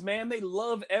Canadians, man. They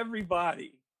love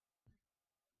everybody.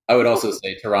 I would also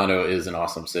say Toronto is an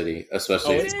awesome city,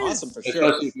 especially it's awesome for sure.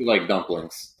 Especially if you like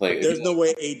dumplings. Like, there's no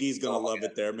way AD's gonna love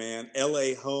it there, man.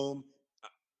 LA home.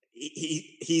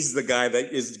 He's the guy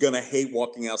that is gonna hate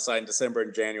walking outside in December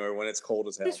and January when it's cold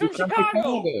as hell. He's from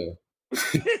Chicago.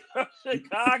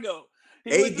 Chicago.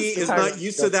 AD is not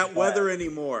used to that weather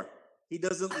anymore. He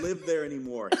doesn't live there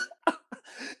anymore.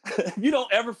 You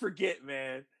don't ever forget,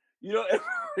 man. You don't ever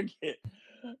forget.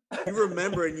 You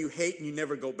remember and you hate and you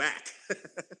never go back.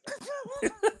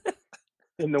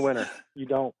 In the winter, you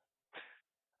don't.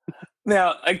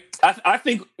 Now, I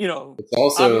think, it's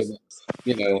also,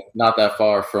 not that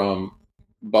far from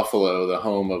Buffalo, the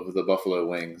home of the Buffalo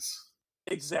Wings.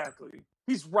 Exactly.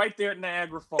 He's right there at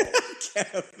Niagara Falls.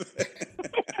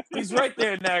 He's right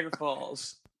there at Niagara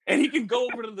Falls. And he can go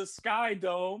over to the Sky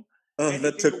Dome. Oh,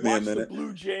 that took me a minute. The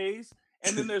Blue Jays.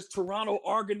 And then there's Toronto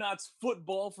Argonauts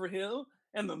football for him.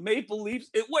 And the Maple Leafs.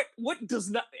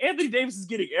 Anthony Davis is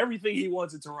getting everything he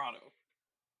wants in Toronto.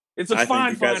 It's a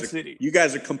fine city. You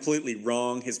guys are completely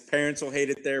wrong. His parents will hate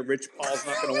it there. Rich Paul's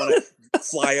not going to want to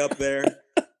fly up there.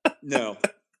 No.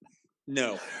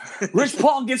 Rich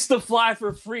Paul gets to fly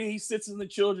for free. He sits in the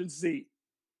children's seat.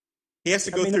 He has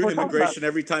to go through immigration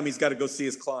every time he's got to go see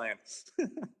his client.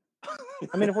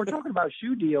 I mean, if we're talking about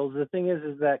shoe deals, the thing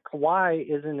is that Kawhi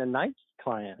isn't a Nike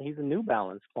client. He's a New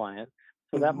Balance client.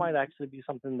 So that might actually be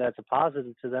something that's a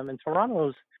positive to them. And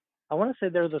Toronto's, I want to say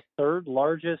they're the third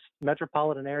largest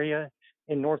metropolitan area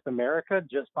in North America,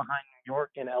 just behind New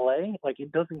York and LA. Like,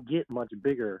 it doesn't get much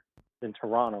bigger than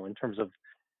Toronto in terms of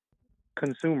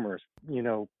consumers,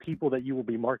 people that you will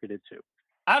be marketed to.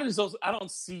 I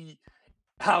don't see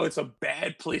how it's a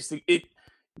bad place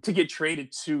to get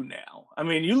traded to now. I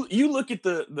mean, you look at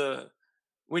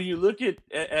when you look at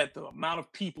the amount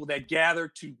of people that gather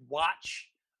to watch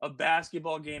a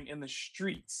basketball game in the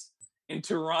streets in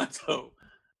Toronto.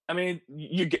 I mean,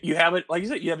 you have it, like you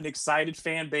said, you have an excited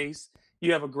fan base,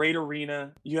 you have a great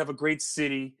arena, you have a great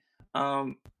city.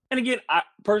 And again, I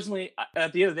personally,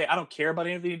 at the end of the day, I don't care about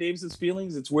Anthony Davis's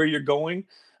feelings. It's where you're going,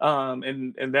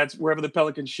 and that's wherever the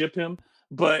Pelicans ship him.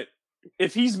 But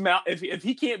if if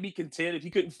he can't be content, if he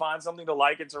couldn't find something to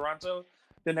like in Toronto,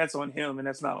 then that's on him, and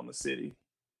that's not on the city.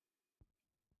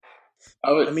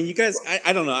 I mean, you guys,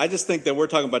 I don't know. I just think that we're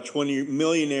talking about 20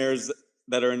 millionaires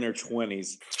that are in their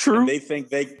 20s. True. And they think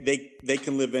they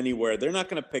can live anywhere. They're not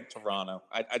going to pick Toronto.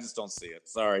 I just don't see it.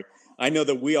 Sorry. I know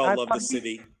that we all love the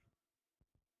city.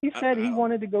 He said he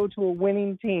wanted to go to a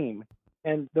winning team.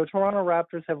 And the Toronto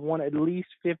Raptors have won at least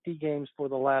 50 games for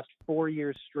the last 4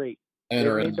 years straight. They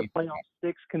made the playoffs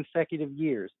 6 consecutive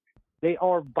years. They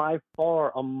are by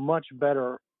far a much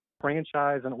better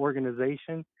franchise and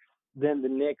organization than the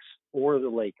Knicks or the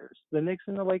Lakers. The Knicks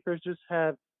and the Lakers just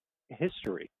have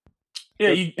history.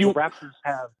 Yeah, the Raptors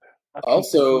have.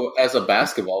 Also, as a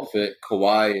basketball fit,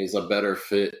 Kawhi is a better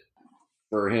fit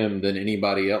for him than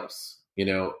anybody else.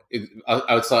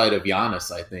 Outside of Giannis,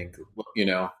 I think.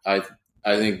 I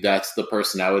think that's the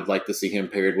person I would like to see him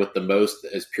paired with the most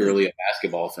as purely a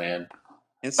basketball fan.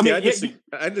 And see,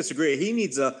 I disagree. He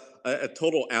needs a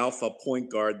total alpha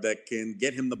point guard that can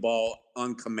get him the ball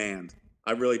on command.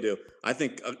 I really do. I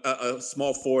think a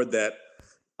small forward that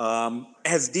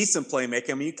has decent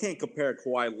playmaking. I mean, you can't compare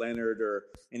Kawhi Leonard or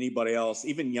anybody else,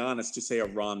 even Giannis, to say a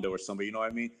Rondo or somebody. You know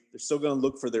what I mean? They're still going to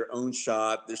look for their own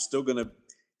shot. They're still going to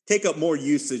take up more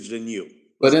usage than you.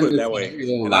 Let's put it that way.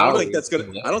 And I don't think that's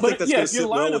going to. I don't think that's going to sit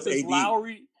well with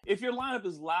AD. If your lineup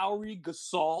is Lowry,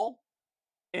 Gasol,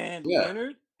 and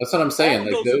Leonard, that's what I'm saying.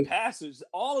 All of those are passes.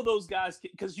 All of those guys,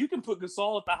 because you can put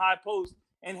Gasol at the high post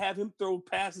and have him throw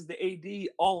passes to AD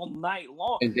all night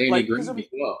long. And Danny Green as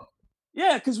well.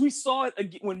 Yeah, because we saw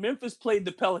it when Memphis played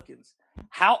the Pelicans.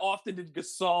 How often did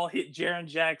Gasol hit Jaren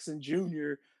Jackson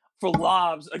Jr. for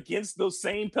lobs against those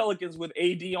same Pelicans with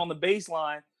AD on the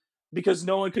baseline because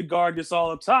no one could guard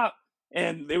Gasol up top,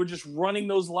 and they were just running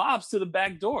those lobs to the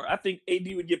back door. I think AD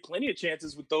would get plenty of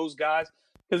chances with those guys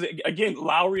because, again,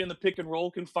 Lowry in the pick and roll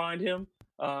can find him,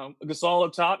 Gasol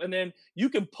up top, and then you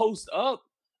can post up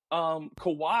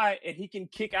Kawhi, and he can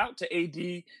kick out to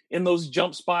AD in those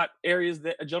jump shot areas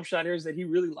that he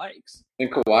really likes.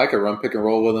 And Kawhi could run pick and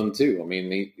roll with him too. I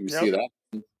mean, you see that.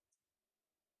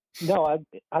 No,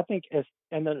 I think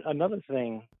and then another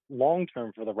thing long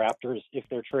term for the Raptors, if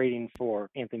they're trading for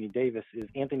Anthony Davis, is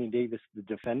Anthony Davis the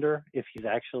defender, if he's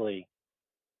actually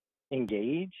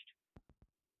engaged,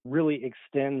 really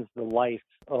extends the life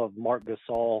of Marc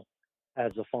Gasol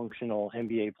as a functional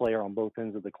NBA player on both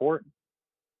ends of the court.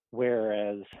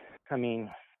 Whereas, I mean,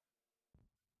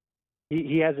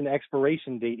 he has an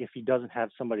expiration date if he doesn't have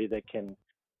somebody that can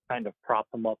kind of prop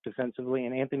him up defensively.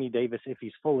 And Anthony Davis, if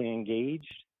he's fully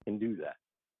engaged, can do that.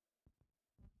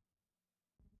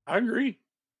 I agree.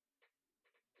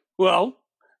 Well,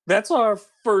 that's our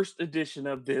first edition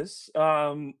of this.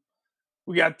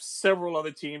 We got several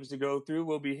other teams to go through.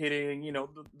 We'll be hitting,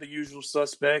 the usual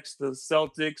suspects, the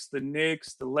Celtics, the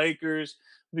Knicks, the Lakers.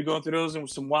 We'll be going through those and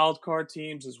some wild card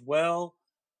teams as well.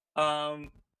 The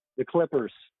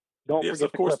Clippers. Don't forget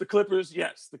of course, the Clippers.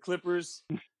 Yes, the Clippers.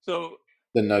 So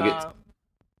the Nuggets.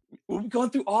 We'll be going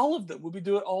through all of them. We'll be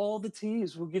doing all the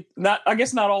teams. We'll get not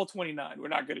all 29. We're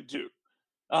not going to do.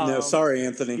 No, sorry,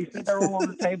 Anthony. He said they're all on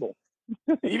the table.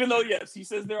 Even though, yes, he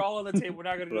says they're all on the table. We're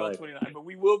not going to do all 29, but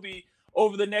we will be.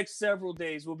 Over the next several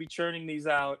days, we'll be churning these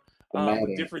out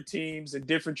with different teams and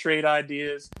different trade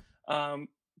ideas.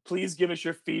 Please give us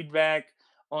your feedback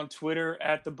on Twitter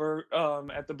at the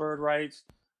Bird Rights.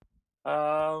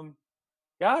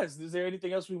 Guys, is there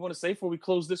anything else we want to say before we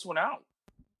close this one out?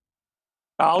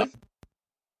 Ollie?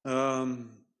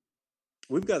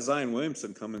 We've got Zion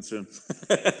Williamson coming soon.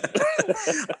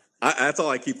 That's all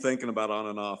I keep thinking about on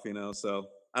and off, so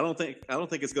I don't think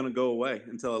it's going to go away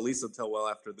until well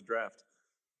after the draft.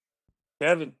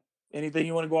 Kevin, anything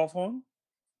you want to go off on?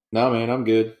 No, man, I'm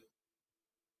good.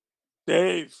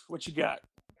 Dave, what you got?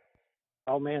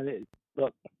 Oh, man,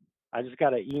 look, I just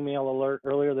got an email alert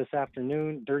earlier this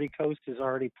afternoon. Dirty Coast is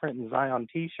already printing Zion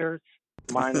T-shirts.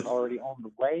 Mine is already on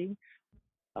the way.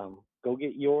 Go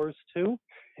get yours, too,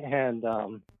 and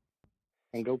go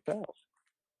Pels.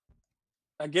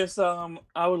 I guess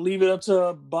I would leave it up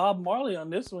to Bob Marley on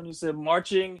this one. He said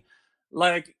marching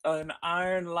like an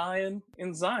iron lion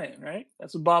in Zion, right?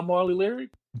 That's a Bob Marley lyric.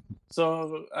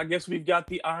 So I guess we've got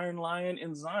the Iron Lion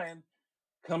in Zion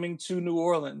coming to New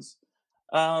Orleans.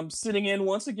 Sitting in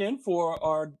once again for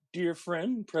our dear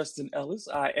friend, Preston Ellis.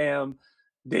 I am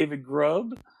David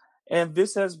Grubb, and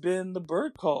this has been the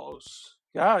Bird Calls.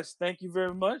 Guys, thank you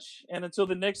very much. And until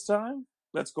the next time,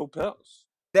 let's go Pels.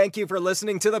 Thank you for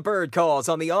listening to the Bird Calls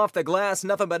on the Off the Glass,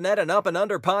 Nothing But Net, and Up and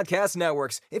Under podcast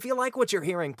networks. If you like what you're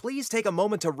hearing, please take a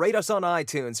moment to rate us on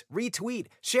iTunes, retweet,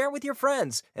 share with your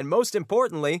friends, and most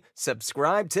importantly,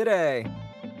 subscribe today.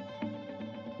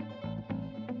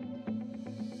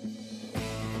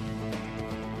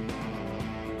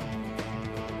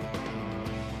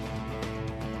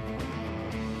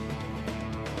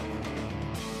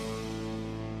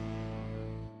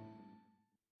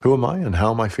 Who am I and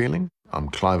how am I feeling? I'm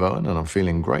Clive Owen and I'm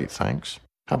feeling great, thanks.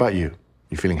 How about you?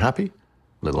 You feeling happy?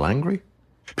 A little angry?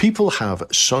 People have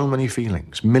so many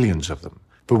feelings, millions of them.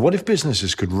 But what if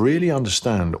businesses could really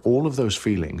understand all of those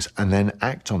feelings and then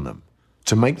act on them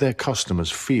to make their customers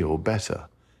feel better?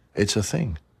 It's a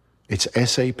thing. It's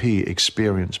SAP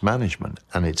Experience Management,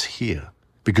 and it's here.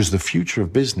 Because the future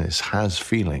of business has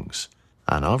feelings.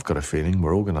 And I've got a feeling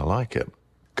we're all going to like it.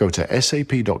 Go to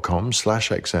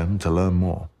sap.com/XM to learn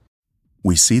more.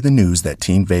 We see the news that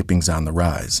teen vaping's on the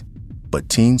rise, but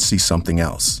teens see something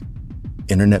else.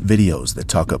 Internet videos that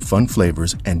talk up fun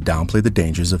flavors and downplay the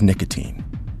dangers of nicotine.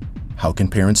 How can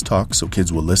parents talk so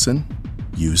kids will listen?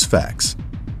 Use facts.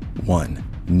 1.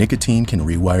 Nicotine can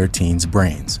rewire teens'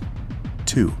 brains.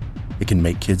 2. It can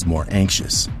make kids more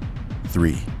anxious.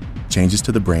 3. changes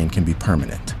to the brain can be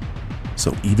permanent.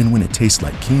 So even when it tastes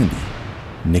like candy,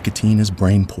 nicotine is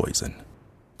brain poison.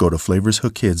 Go to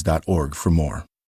flavorshookkids.org for more.